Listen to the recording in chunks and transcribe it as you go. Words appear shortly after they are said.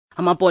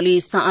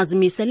Amapolisa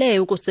azimisele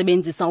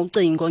ukusebenzisa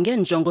ucingo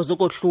ngenjongo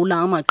zokohlula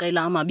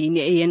amaqela amabini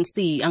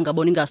e-ANC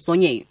angaboni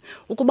ngasonye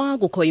ukuba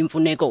kukho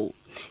imfuneko.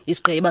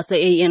 Isigqeba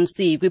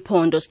se-ANC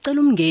kwiphondo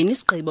sicela umngeni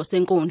isigqibo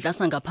senkundla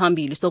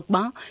sangaphambili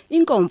sokuba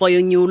inkomfa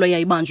yonyulo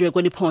yayibanjwe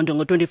kweli phondo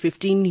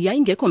ngo-2015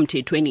 yayingekho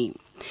mthethweni.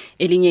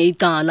 Elinye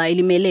icala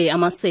elimele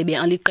amasebe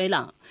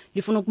aliqela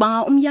lifuna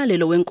ukuba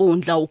umyalelo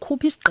wenkundla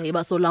ukhuphe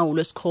isigqeba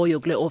solawulo esikhoyo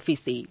kule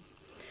ofisi.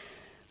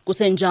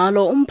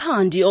 Kusenjalo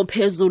umphandi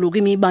ophezulu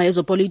kwimiba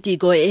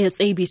yezopolitiko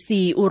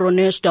e-SABC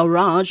uRonesh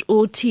Dawraj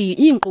uthi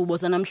iinkqubo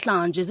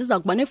zanamhlanje ziza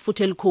kuba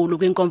nefuthe elikhulu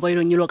kwinkomfa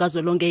yonyulo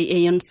kazwelonke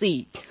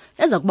i-ANC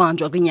eza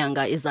kubanjwa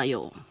kwinyanga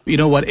ezayo.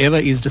 Whatever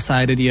is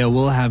decided here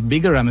will have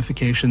bigger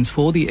ramifications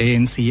for the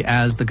ANC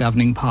as the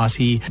governing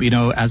party,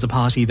 as a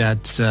party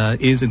that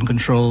is in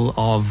control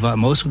of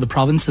most of the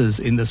provinces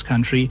in this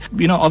country.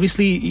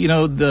 Obviously,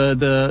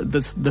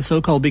 the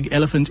so-called big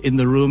elephant in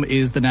the room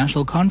is the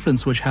national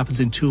conference, which happens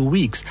in 2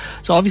 weeks.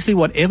 So obviously,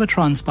 whatever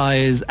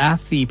transpires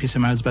at the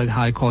Pietermaritzburg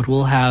High Court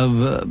will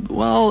have,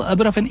 a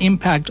bit of an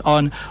impact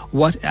on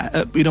what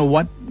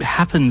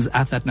happens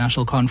at that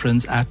national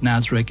conference at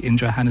Nasrec in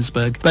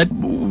Johannesburg. But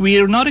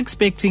we're not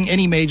expecting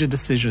any major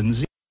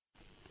decisions.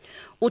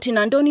 Uthi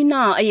nantoni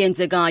na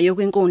eyenzekayo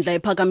kwenkundla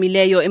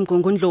ephakamileyo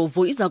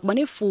Mgungundlovu iza kuba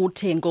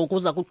nefuthe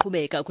ngokuza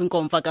kuqhubeka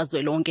kwinkomfa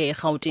kazwelonke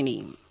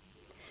eGauteng.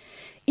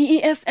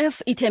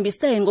 I-EFF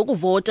ithembise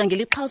ngokuvota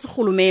ngelixhasa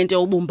urhulumente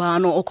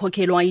obumbano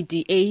okhokhelwa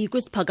i-DA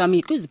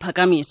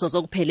kwiziphakamiso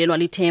zokuphelelwa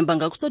lithemba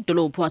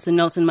ngakusedolophu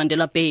waseNelson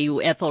Mandela Bay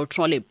uEthel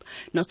Trollip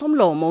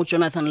nosomlomo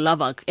uJonathan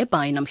Lavak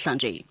eBhayi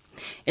namhlanje.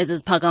 Ezi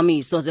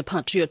ziphakamiso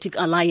zePatriotic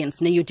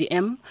Alliance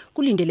ne-UDM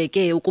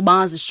kulindeleke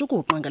ukuba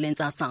zishukuqe ngale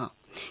ntsasa.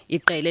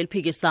 Iqela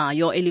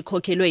eliphikisayo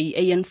elikhokhelwe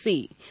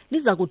yi-ANC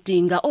liza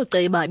kudinga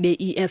ooceba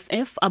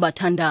be-EFF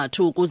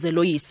abathandathu ukuze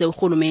loyise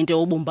urhulumente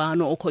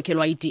obumbano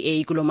okhokhelwa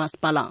i-DA kulo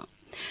masipala.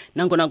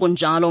 Nangona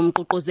kunjalo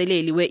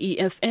umququzeleli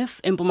we-EFF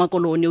eMpuma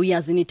Koloni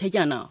uYazini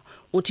Thetyana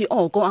uthi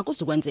oko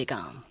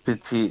akuzukwenzeka.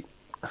 Sithi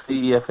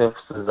si-EFF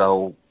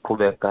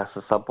sizawuqhubeka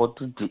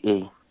support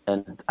i-DA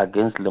and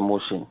against the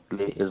motion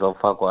le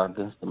ezawufakwa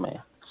against the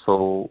mayor.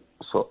 So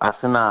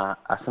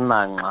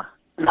asinanxa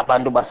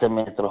nabantu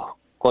basemetro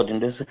kodwa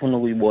into esifuna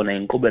ukuyibona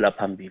inkqubela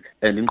phambili,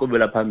 and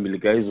inkqubela phambili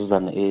kayizuza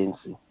ne-ANC.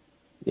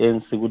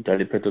 I-ANC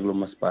kudala iphethe kulo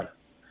masipala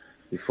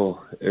before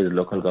the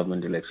local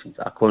government elections.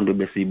 Akho nto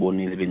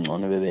besiyibonile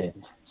bengcono bebenze.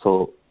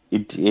 So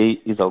i-DA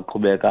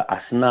izawuqhubeka,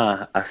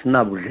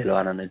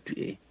 asinabudlelwana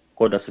ne-DA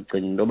kodwa sicinga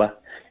into yoba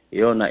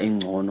yeyona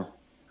ingcono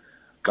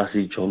xa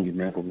siyijonga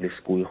imeko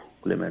kulesikuyo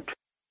kule metro.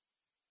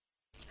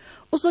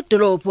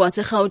 Usodolophu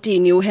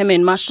waseGauteng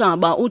uHerman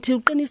Mashaba uthi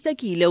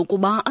uqinisekile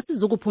ukuba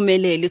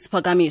asizukuphumelela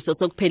isiphakamiso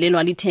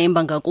sokuphelelwa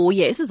lithemba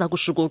ngakuye esiza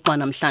kushukuqwa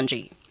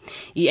namhlanje.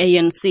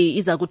 I-ANC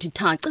iza kuthi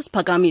thaca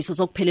isiphakamiso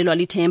sokuphelelwa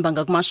lithemba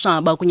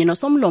ngakuMashaba kunye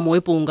nosomlomo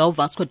webhunga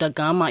uVasco da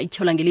Gama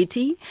ityhola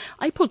ngelithi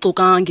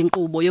ayiphucukanga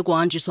inkqubo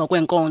yokuhanjiswa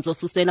kwenkonzo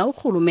susela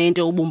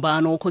urhulumente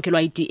obumbano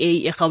okhokhelwa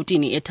i-DA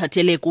eGauteng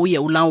ethathele kuye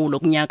ulawulo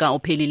kunyaka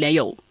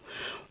ophelileyo.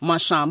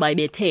 Mashaba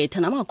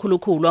ebethetha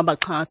namakhulukhulu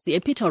abaxhasi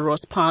ePeter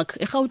Ross Park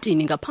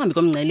eGauteng ngaphambi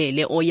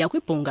komngcelele oya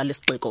kwibhunga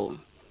lesixeko.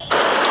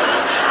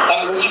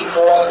 I'm looking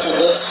forward to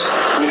this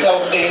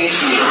without any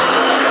fear.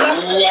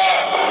 We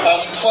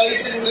are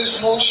facing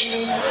this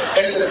motion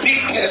as a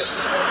big test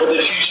for the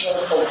future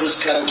of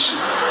this country.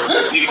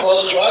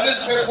 Because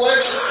Johannesburg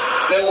works,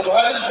 the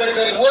Johannesburg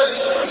that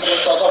works is the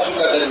South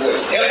Africa that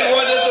works.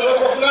 Everyone has to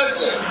recognize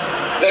that.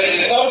 That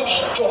without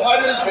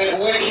Johannesburg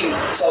working,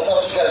 South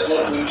Africa is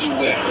not going to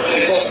work.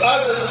 Because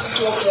us as a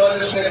city of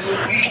Johannesburg,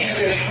 we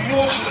carry a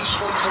huge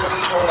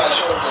responsibility on our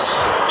shoulders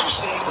to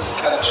save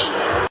this country.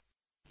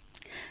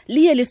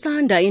 Liye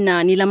lisanda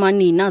inani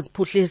lamanina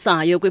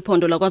aziphuhlisayo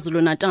kwiphondo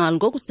laKwazulu Natal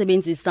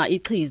ngokusebenzisa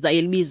ichiza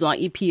elibizwa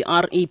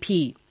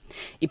i-PrEP.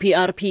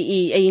 I-PrEP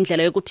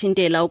eyindlela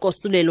yokuthintela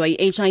ukosulelwa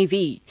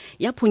yi-HIV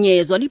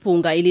yaphunyezwa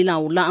libhunga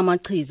elilawula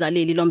amachiza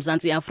leli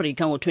loMzantsi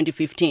Afrika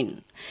ngo-2015.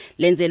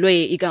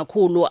 Lenzelwe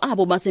ikakhulu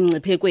abo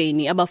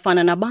basemngciphekweni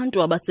abafana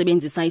nabantu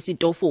abasebenzisa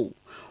isitofu,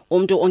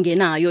 umuntu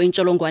ongenayo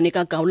intsholongwane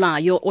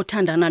kagawulayo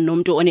othandana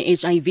nomuntu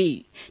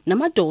one-HIV,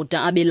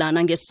 namadoda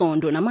abelana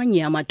ngesondo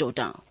namanye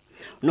amadoda.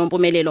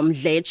 Nompumelelo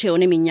Mdletshe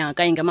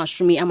oneminyaka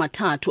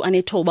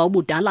engama-39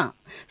 ubudala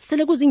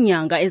sele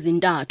kuzinyanga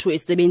ezintathu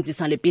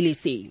esebenzisa le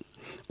pilisi.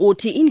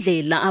 Uthi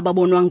indlela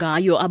ababonwa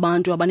ngayo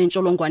abantu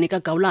abanentsholongwane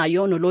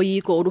kagawulayo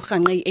noloyiko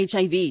olurhanqe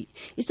i-HIV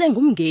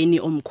isengumngeni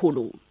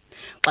omkhulu.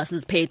 Xa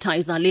siziphetha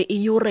izale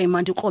iyure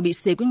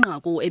mandikrobise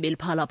kwinqaku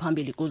ebeliphala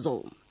phambili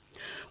kuzo.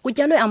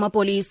 Kutyalwe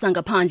amapolisa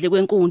ngaphandle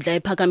kwenkundla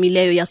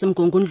ephakamileyo yase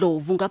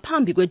Mgungundlovu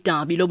ngaphambi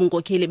kwedabi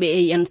lobunkokheli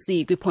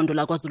be-ANC kwiphondo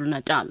laKwazulu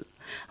Natal.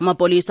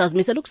 Amapolisa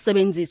azimisela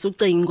ukusebenzisa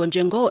ucingo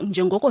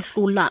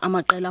njengokohlula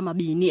amaqela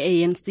amabini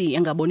e-ANC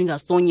engaboni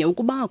ngasonye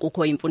ukuba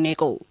kukho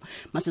imfuneko.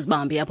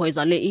 Masizibambe apho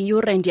izale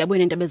iyure ndiyabuyela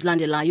neendaba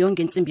ezilandelayo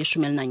ngentsimbi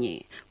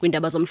ye-11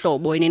 kwindaba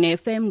zomhlobo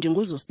NNFM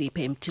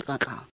ndinguzusiphe Mthixaxa.